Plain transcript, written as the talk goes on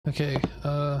Okay,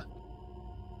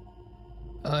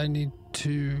 I need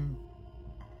to...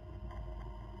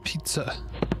 pizza.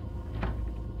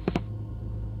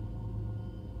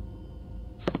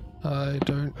 I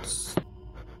don't...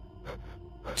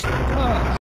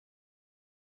 Ah!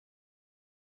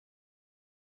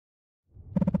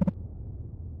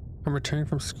 I'm returning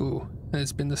from school, and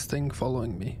there's been this thing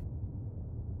following me.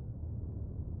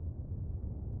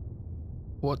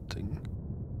 What thing?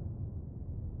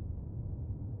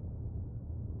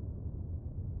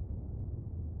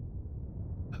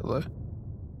 Hello?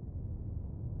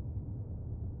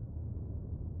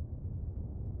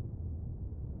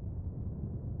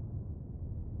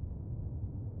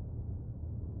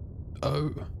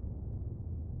 Oh.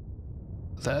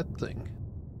 That thing.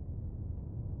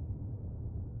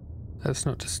 That's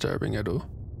not disturbing at all.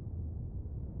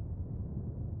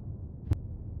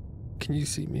 Can you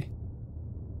see me?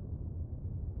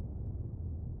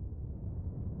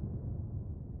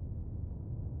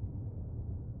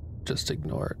 Just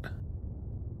ignore it.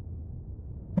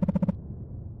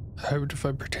 I hoped if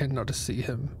I pretend not to see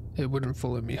him, it wouldn't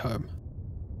follow me home.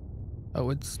 Oh,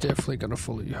 it's definitely gonna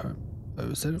follow you home. Oh,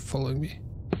 is it following me?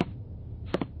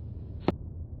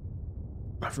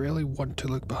 I really want to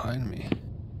look behind me.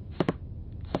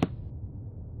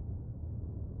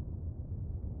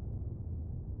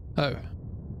 Oh,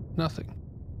 nothing.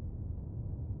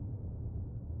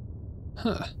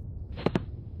 Huh.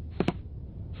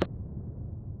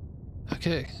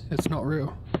 Okay, it's not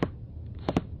real.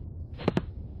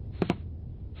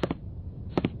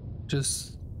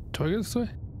 Just do I go this way?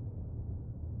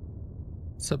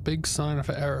 It's a big sign of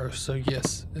an arrow, so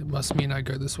yes, it must mean I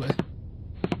go this way.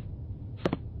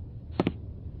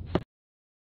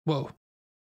 Whoa.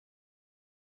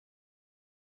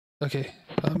 Okay,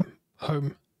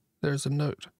 home. There's a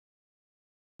note.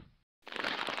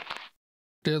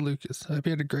 Dear Lucas, I hope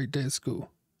you had a great day at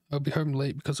school. I'll be home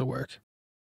late because of work.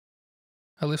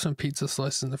 I left some pizza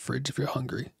slices in the fridge if you're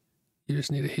hungry. You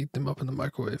just need to heat them up in the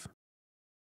microwave.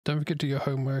 Don't forget to do your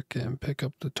homework and pick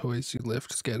up the toys you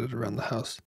left scattered around the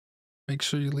house. Make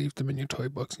sure you leave them in your toy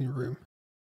box in your room.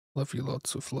 Love you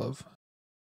lots with love.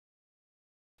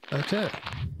 Okay.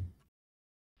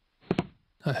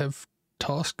 I have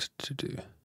tasks to do.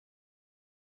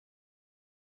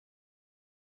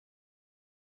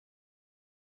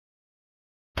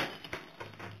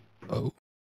 Oh.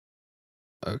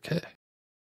 Okay.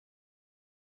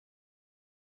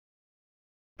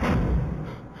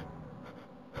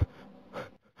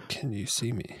 Can you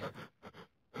see me?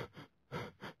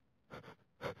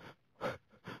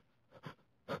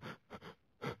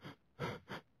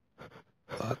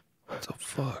 What the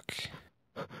fuck?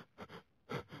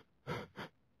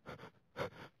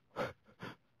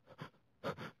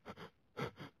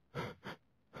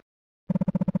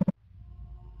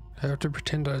 I have to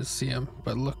pretend I don't see him,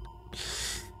 but look.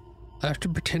 I have to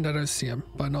pretend I don't see him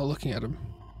by not looking at him.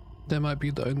 That might be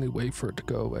the only way for it to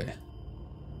go away.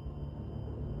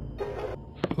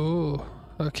 Oh,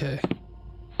 okay.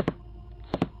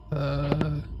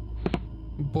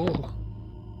 Ball.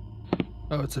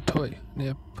 Oh, it's a toy.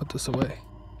 Yeah, put this away.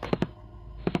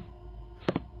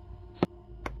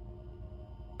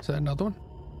 Is that another one?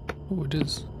 Oh, it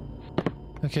is.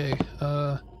 Okay,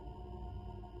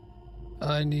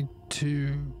 I need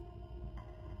to...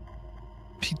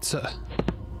 pizza.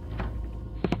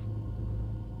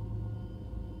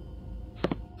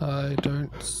 I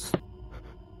don't...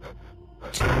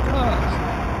 Ah!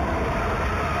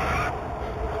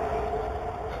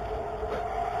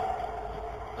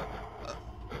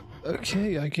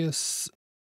 Okay, I guess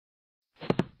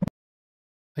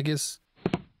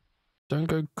don't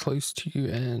go close to you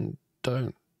and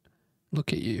don't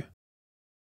look at you.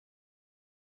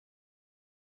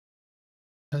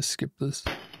 I skip this.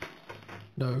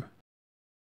 No.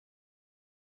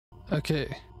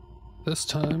 Okay, this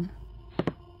time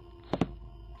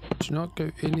do not go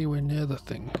anywhere near the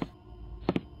thing.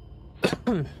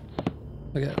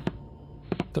 Okay,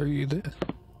 throw you there.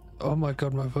 Oh my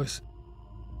god, my voice.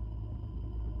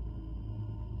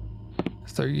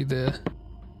 Throw you there,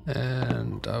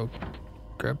 and I'll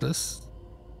grab this.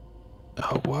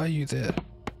 Oh, why are you there?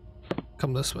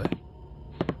 Come this way.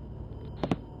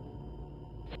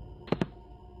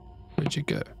 Where'd you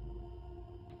go?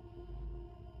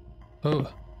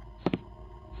 Oh.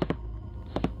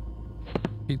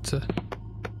 Pizza.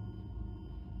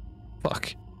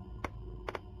 Fuck.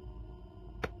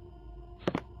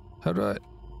 How do I...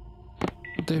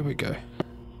 There we go.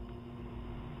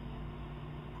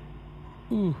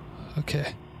 Ooh,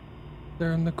 okay.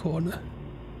 They're in the corner.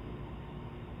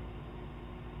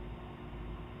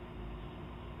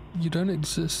 You don't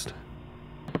exist.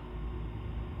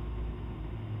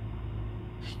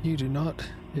 You do not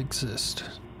exist.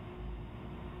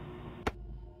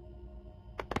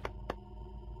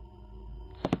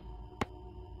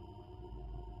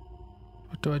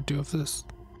 What do I do with this?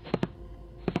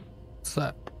 What's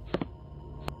that?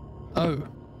 Oh.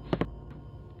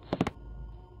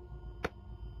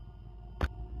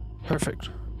 Perfect.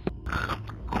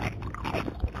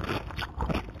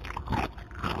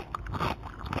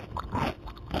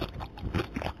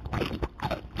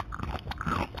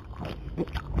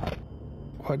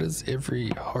 Why does every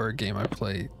horror game I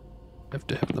play have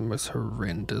to have the most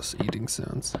horrendous eating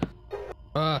sounds?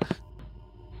 Ah!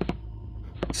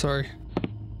 Sorry.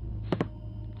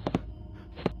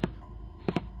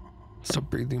 Stop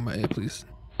breathing in my ear, please.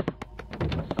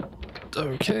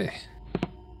 Okay.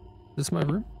 This is my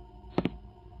room?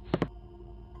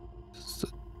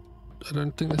 I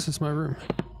don't think this is my room.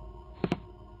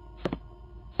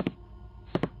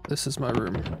 This is my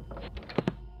room.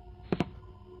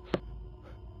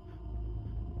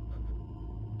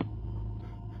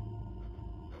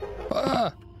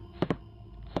 Ah!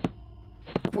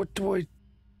 What do I...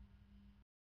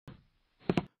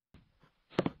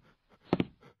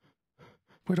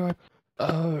 Where do I...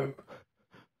 Oh.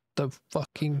 The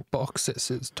fucking box that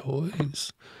says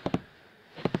toys.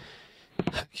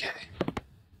 Okay.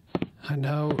 I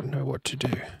now know what to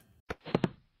do.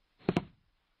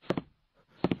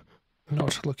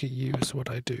 Not look at you is what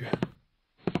I do.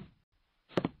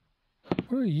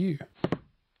 What are you?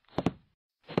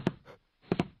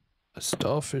 A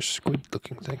starfish squid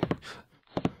looking thing.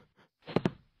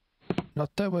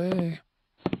 Not that way.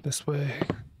 This way.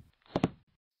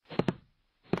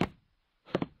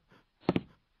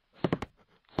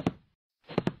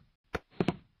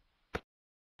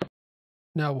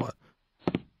 Now what?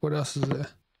 What else is there?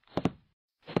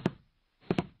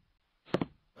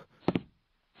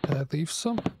 Did I leave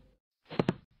some?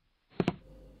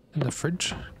 In the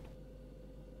fridge?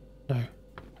 No.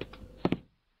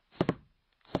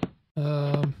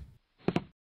 I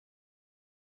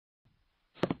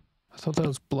thought that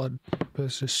was blood, but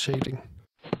it's just shading.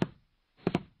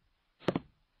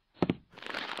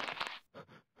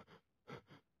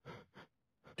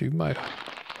 Do my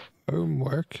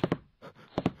homework.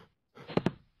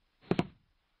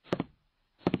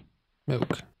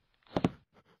 Milk.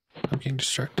 I'm getting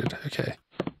distracted. Okay.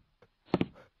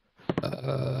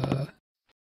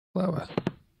 Flour.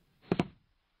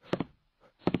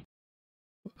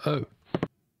 Oh.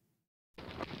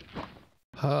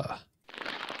 Ha.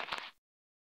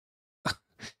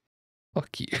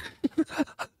 Fuck you.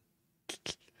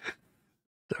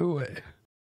 No way.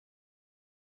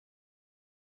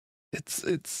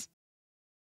 It's...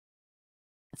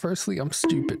 Firstly, I'm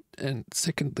stupid, and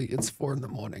secondly, it's 4 in the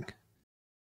morning.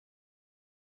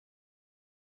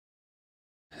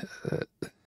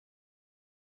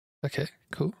 Okay,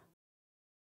 cool.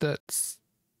 That's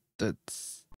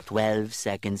 12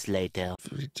 seconds later.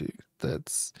 52.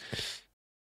 That's...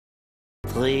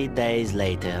 3 days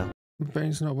later. My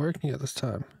brain's not working at this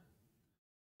time.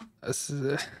 This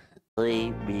is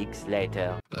 3 weeks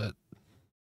later.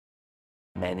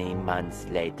 Many months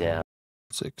later.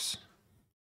 6.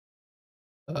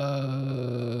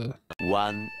 1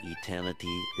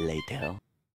 eternity later.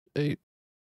 8.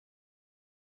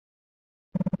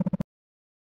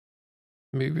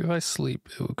 Maybe if I sleep,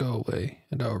 it will go away,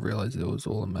 and I'll realize it was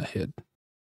all in my head.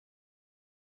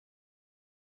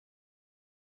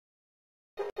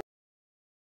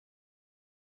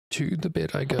 To the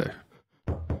bed I go.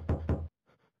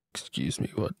 Excuse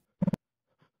me, what?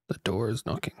 The door is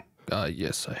knocking. Ah,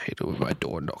 yes, I hate it when my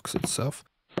door knocks itself.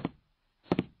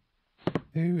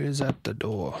 Who is at the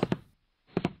door?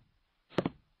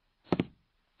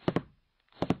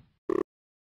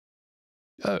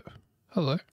 Oh,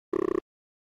 hello.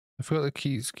 I forgot the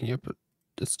keys. Can you open?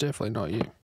 It's definitely not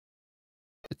you.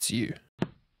 It's you.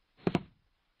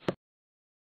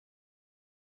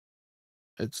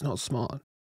 It's not smart,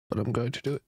 but I'm going to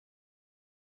do it.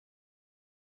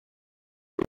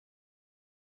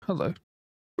 Hello.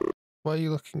 Why are you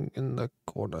looking in the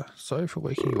corner? Sorry for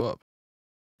waking you up.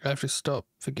 I have to stop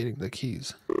forgetting the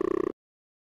keys.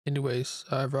 Anyways,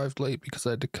 I arrived late because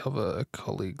I had to cover a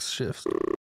colleague's shift.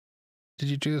 Did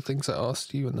you do the things I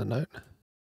asked you in the note?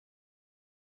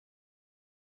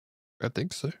 I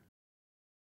think so.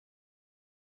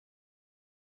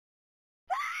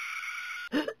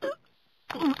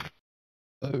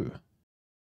 Oh.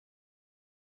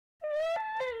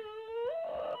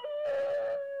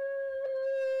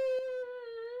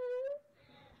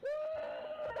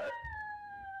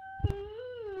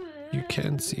 You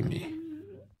can see me.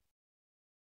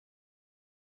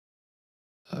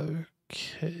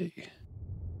 Okay.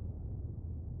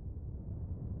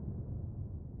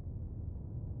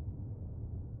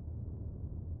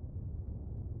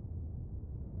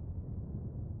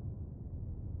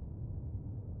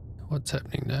 What's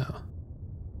happening now?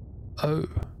 Oh.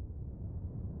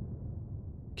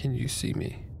 Can you see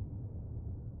me?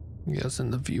 Yes,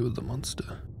 in the view of the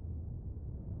monster.